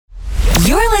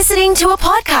listening to a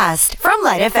podcast from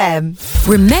LITE FM.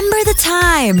 Remember the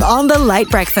time on the LITE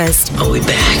Breakfast, Are we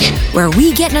back? where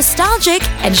we get nostalgic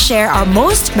and share our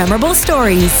most memorable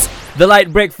stories. The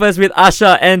LITE Breakfast with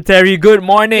Asha and Terry. Good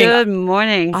morning. Good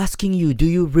morning. Asking you, do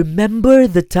you remember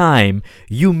the time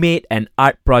you made an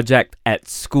art project at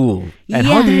school? And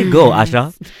how did it go,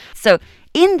 Asha? So,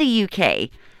 in the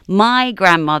UK, my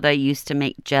grandmother used to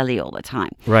make jelly all the time.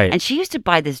 Right. And she used to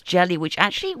buy this jelly, which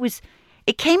actually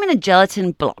it came in a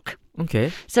gelatin block.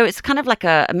 Okay. So it's kind of like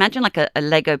imagine like a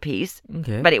Lego piece,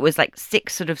 Okay. but it was like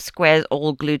 6 sort of squares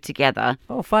all glued together.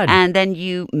 Oh, fun. And then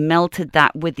you melted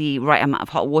that with the right amount of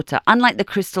hot water, unlike the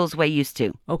crystals we're used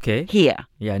to Okay. here.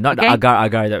 Yeah, not Okay. the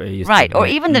agar-agar that we used Right, to. or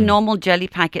even the normal jelly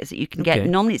packets that you can get. Okay.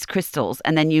 Normally it's crystals,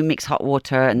 and then you mix hot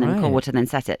water and then Right. cold water and then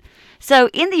set it. So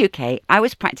in the UK, I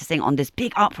was practicing on this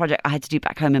big art project I had to do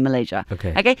back home in Malaysia.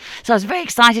 Okay. So I was very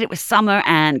excited. It was summer,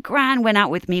 and Gran went out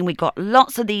with me, and we got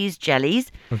lots of these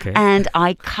jellies. Okay. And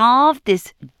I carved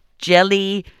this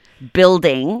jelly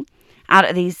building out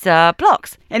of these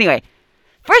blocks. Anyway,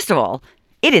 first of all,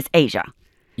 it is Asia.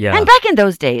 Yeah. And back in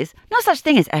those days, no such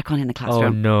thing as aircon in the Oh,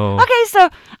 classroom. no. Okay, so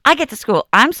I get to school.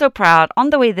 I'm so proud. On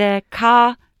the way there,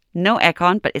 car, no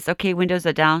aircon, but it's okay. Windows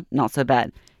are down. Not so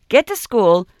bad. Get to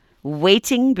school,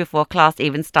 waiting before class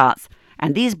even starts.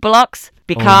 And these blocks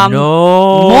become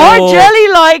no. more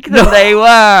jelly-like than they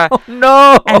were. Oh,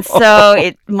 no. And so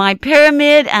my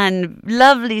pyramid and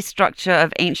lovely structure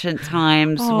of ancient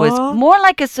times was more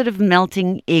like a sort of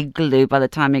melting igloo by the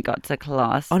time it got to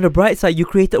class. On the bright side, you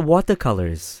created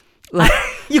watercolors. Like,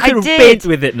 you I can did. paint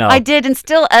with it now. I did, and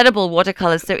still edible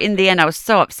watercolors. So in the end, I was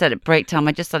so upset at break time,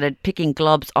 I just started picking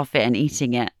globs off it and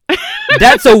eating it.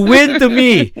 That's a win to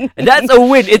me. That's a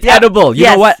win. It's edible. You know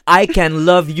Yes. what? I can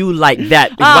love you like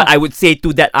that is what I would say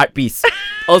to that art piece.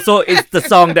 Also, it's the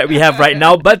song that we have right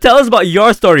now. But tell us about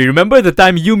your story. Remember the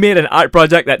time you made an art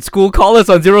project at school? Call us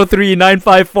on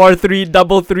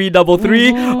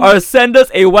 0395433333 or send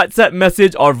us a WhatsApp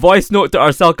message or voice note to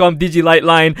our Celcom DigiLite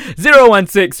line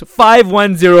 016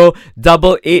 510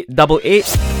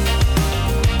 8888.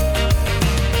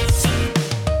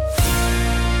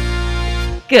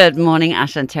 Good morning,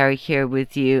 Ash and Terry here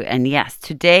with you. And yes,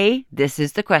 today, this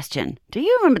is the question. Do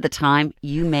you remember the time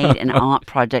you made an art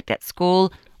project at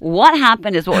school? What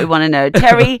happened is what we want to know.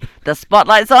 Terry, the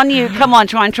spotlight's on you. Come on,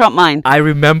 try and trump mine. I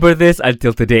remember this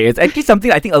until today. It's actually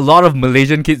something I think a lot of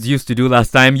Malaysian kids used to do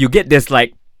last time. You get this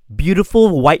like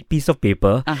beautiful white piece of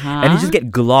paper and you just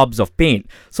get globs of paint.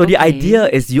 So the idea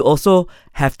is you also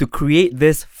have to create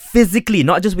this physically,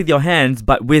 not just with your hands,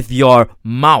 but with your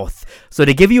mouth. So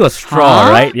they give you a straw,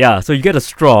 right? Yeah, so you get a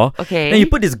straw. Okay. Then you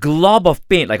put this glob of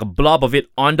paint, like a blob of it,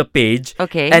 on the page.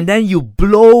 Okay. And then you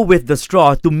blow with the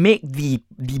straw to make the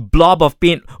blob of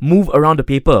paint move around the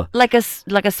paper. Like a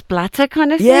splatter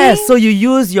kind of thing? Yeah, so you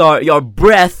use your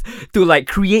breath to like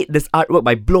create this artwork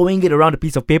by blowing it around a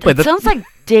piece of paper. It sounds like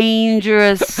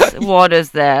dangerous waters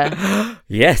there.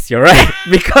 Yes, you're right.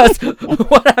 Because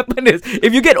what happened is,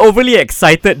 if you get overly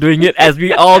excited doing it, as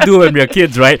we all do when we're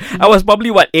kids, right? I was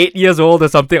probably, 8 years old or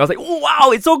something. I was like, oh,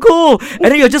 wow, it's so cool.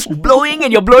 And then you're just blowing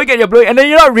and you're blowing and you're blowing. And then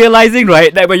you're not realizing,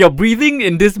 right, that when you're breathing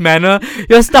in this manner,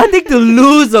 you're starting to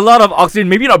lose a lot of oxygen.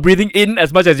 Maybe not breathing in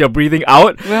as much as you're breathing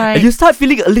out. Right. And you start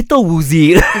feeling a little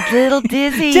woozy. A little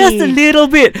dizzy. Just a little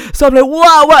bit. So I'm like,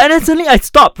 wow. And then suddenly I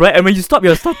stopped, right? And when you stop,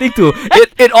 you're starting to...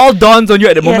 It all dawns on you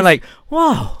at the moment, like,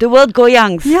 wow. The world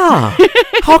goyangs. Yeah.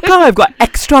 How come I've got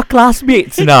extra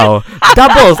classmates now?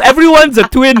 Doubles. Everyone's a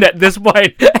twin at this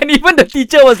point. And even the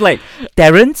teacher was like,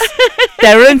 Terrence,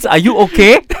 are you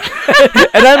okay?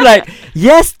 And I'm like,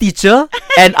 yes, teacher,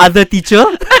 and other teacher.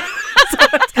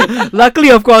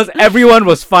 Luckily, of course, everyone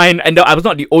was fine, and I was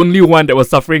not the only one that was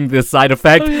suffering this side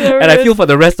effect. And I feel for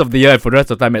the rest of the year and for the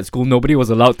rest of the time at school, nobody was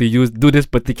allowed to do this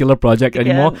particular project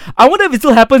anymore. I wonder if it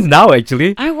still happens now,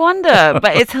 actually. I wonder,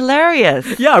 but it's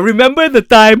hilarious. Yeah, remember the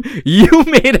time you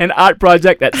made an art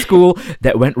project at school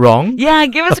that went wrong? Yeah,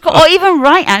 give us a call. Or even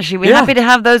right, actually. We're happy to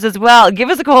have those as well. Give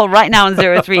us a call right now on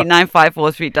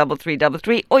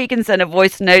 0395433333, or you can send a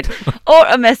voice note or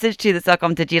a message to the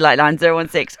Celcom DigiLite line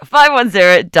 016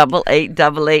 510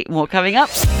 8888. More coming up.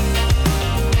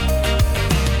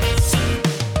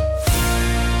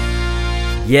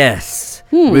 Yes.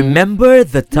 Remember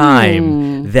the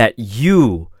time that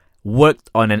you worked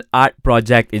on an art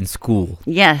project in school?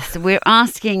 Yes, we're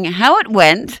asking how it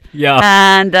went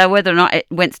and whether or not it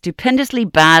went stupendously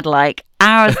bad like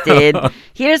ours did.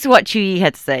 Here's what Chuyi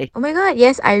had to say. Oh my god,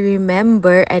 yes, I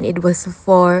remember, and it was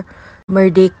for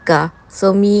Merdeka.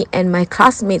 So me and my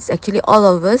classmates, actually all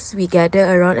of us, we gathered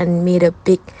around and made a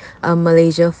big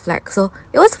Malaysia flag. So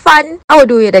it was fun. I will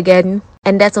do it again.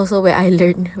 And that's also where I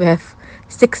learned we have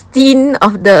 16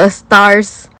 of the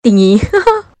stars thingy.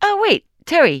 Oh, wait,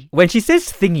 Terry. When she says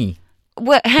thingy,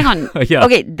 Well, hang on. Yeah.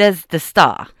 Okay, there's the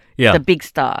star. Yeah. The big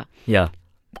star. yeah,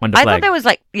 on the I flag. thought there was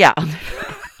like, yeah,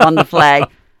 on the flag.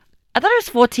 I thought it was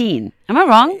 14. Am I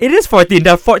wrong? It is 14.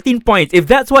 There are 14 points. If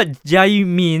that's what Jai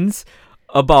means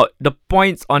about the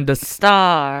points on the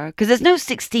Star. Because there's no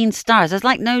 16 stars. There's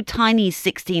like no tiny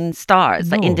 16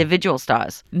 stars, like No. individual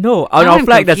stars. No, on Now our I'm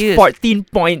flag, confused. there's 14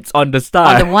 points on the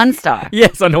star. On the one star.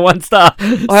 Yes, on the one star.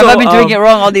 Or have I been doing it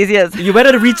wrong all these years? You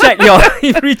better recheck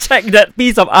recheck that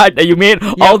piece of art that you made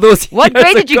all those What years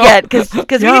grade did you ago. get?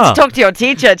 Because we need Yeah. to talk to your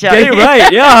teacher, Get Charlie. it right,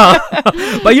 yeah.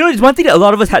 But you know, it's one thing that a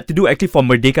lot of us had to do actually for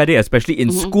Merdeka Day, especially in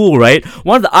Mm-hmm. school, right?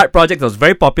 One of the art projects that was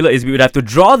very popular is we would have to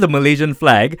draw the Malaysian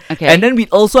flag, Okay. and then we'd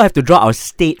also have to draw our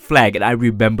state flag. And I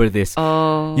remember this.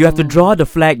 Oh. You have to draw the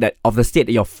flag that of the state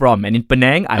that you're from. And in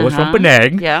Penang, I was from Uh-huh.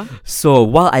 Penang. Yeah. So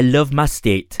while I love my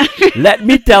state, let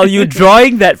me tell you,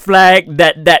 drawing that flag,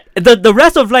 the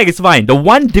rest of the flag is fine. The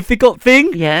one difficult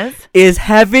thing Yes. is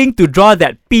having to draw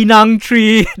that Penang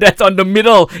tree that's in the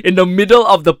middle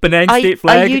of the Penang state Are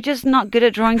flag. you just not good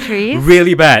at drawing trees?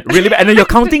 Really bad. And then you're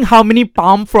counting how many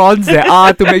palm fronds there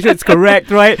are to make sure it's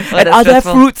correct, right? And that's are there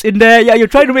stressful. fruits in there? Yeah, you're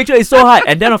trying to make sure it's so hard.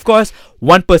 And then, of course,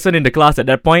 one person in the class at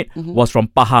that point was from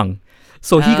Pahang.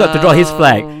 So he got to draw his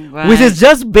flag, which right. is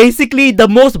just basically the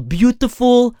most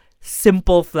beautiful,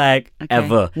 simple flag Okay.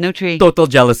 ever. No tree. Total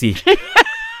jealousy.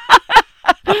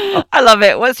 I love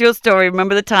it. What's your story?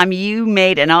 Remember the time you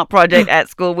made an art project at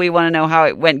school? We want to know how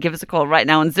it went. Give us a call right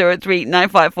now on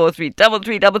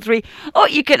 03-9543-3333. Or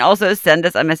you can also send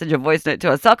us a message or voice note to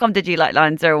our Celcom Digi Light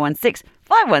line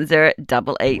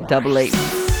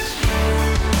 016-510-8888.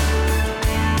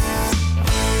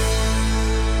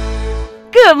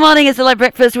 Good morning, it's the Light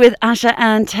Breakfast with Asha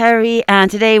and Terry. And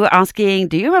today we're asking,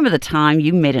 do you remember the time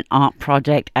you made an art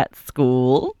project at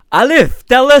school? Alif,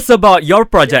 tell us about your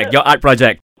project, your art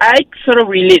project. I sort of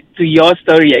relate to your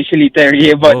story actually,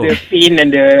 Terry, about Oh. the pin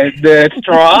and the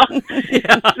straw.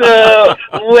 So,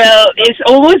 well, it's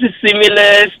almost a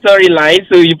similar storyline.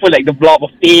 So you put like the blob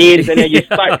of pins and then you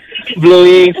start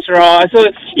blowing straw. So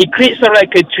it creates sort of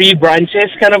like a tree branches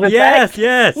kind of effect.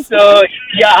 Yes. So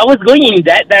yeah, I was going in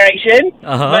that direction,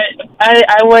 Uh-huh. but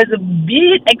I was a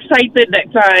bit excited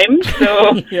that time.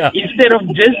 So Yeah. instead of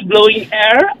just blowing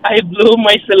air, I blew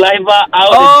my saliva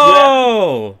out as well.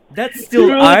 Oh, that's still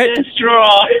Through art. the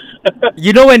straw.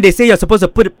 You know when they say you're supposed to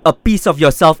put a piece of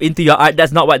yourself into your art,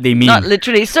 that's not what they mean. Not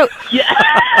literally. So Yeah,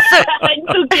 I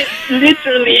took it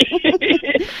literally.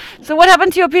 so what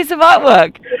happened to your piece of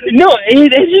artwork? No,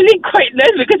 it's actually quite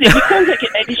nice because it becomes like an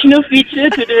additional feature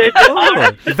to the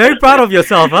art. Oh, very proud of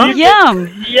yourself, huh? Yeah.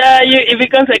 Yeah, it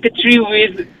becomes like a tree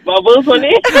with bubbles on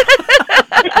it.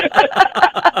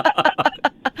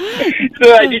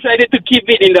 So I decided to keep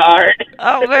it in the art.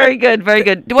 Oh, very good, very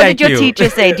good. What Thank did your you. teacher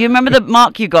say? Do you remember the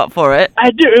mark you got for it? I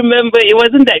do remember it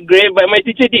wasn't that great, but my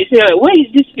teacher did say, like, what is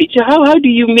this picture? How do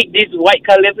you make this white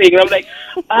color thing? And I'm like,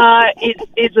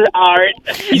 it's an art.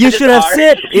 It's You just should have art."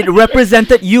 said it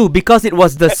represented you because it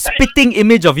was the spitting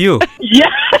image of you. Yeah,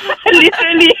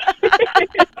 literally.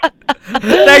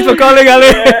 Thanks for calling,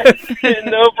 Alif.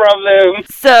 No problem.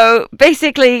 So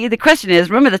basically, the question is,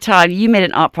 remember the time you made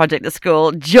an art project at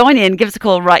school? Join in, give us a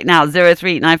call right now,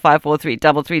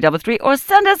 03-9543-3333, or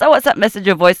send us a WhatsApp message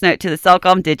or voice note to the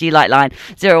Celcom Digi Light line,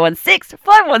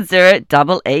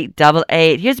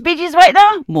 016-510-8888. Here's Bee Gees right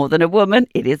now, More Than a Woman.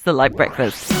 It is the Light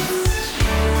Breakfast.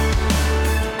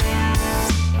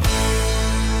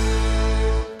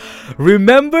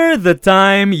 Remember the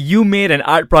time you made an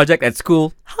art project at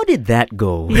school? How did that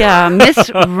go? Yeah, Miss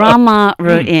Rama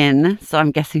wrote in, so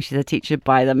I'm guessing she's a teacher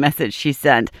by the message she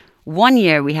sent. One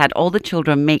year, we had all the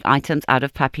children make items out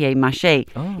of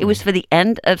papier-mâché. It was for the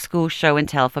end of school show and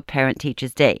tell for Parent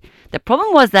Teachers Day. The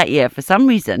problem was that year, for some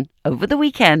reason, over the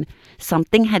weekend,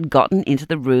 something had gotten into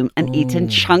the room and eaten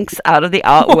chunks out of the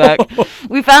artwork.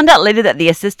 We found out later that the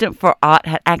assistant for art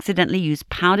had accidentally used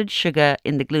powdered sugar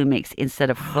in the glue mix instead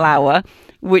of flour,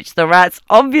 which the rats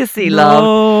obviously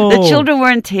loved. The children were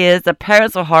in tears, the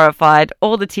parents were horrified,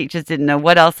 all the teachers didn't know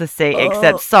what else to say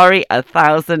except sorry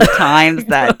 1,000 times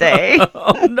that day.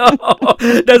 Oh no!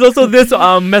 There's also this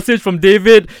message from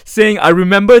David saying, I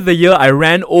remember the year I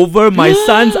ran over my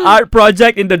son's art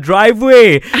project in the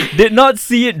driveway. Did not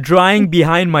see it drying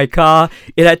behind my car.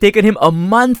 It had taken him a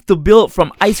month to build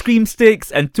from ice cream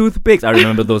sticks and toothpicks. I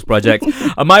remember those projects.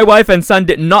 My wife and son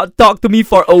did not talk to me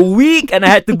for a week and I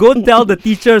had to go tell the teacher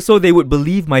teacher so they would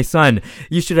believe my son.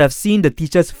 You should have seen the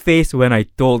teacher's face when I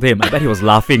told him. I bet he was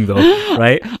laughing though,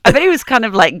 right? I bet he was kind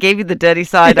of like gave you the dirty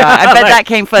side eye. I bet that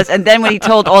came first. And then when he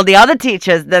told all the other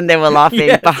teachers, then they were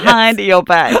laughing behind your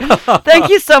back. Thank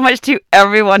you so much to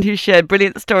everyone who shared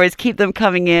brilliant stories. Keep them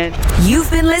coming in.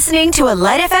 You've been listening to a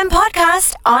LITE FM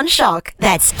podcast on Shock.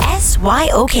 That's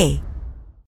SYOK.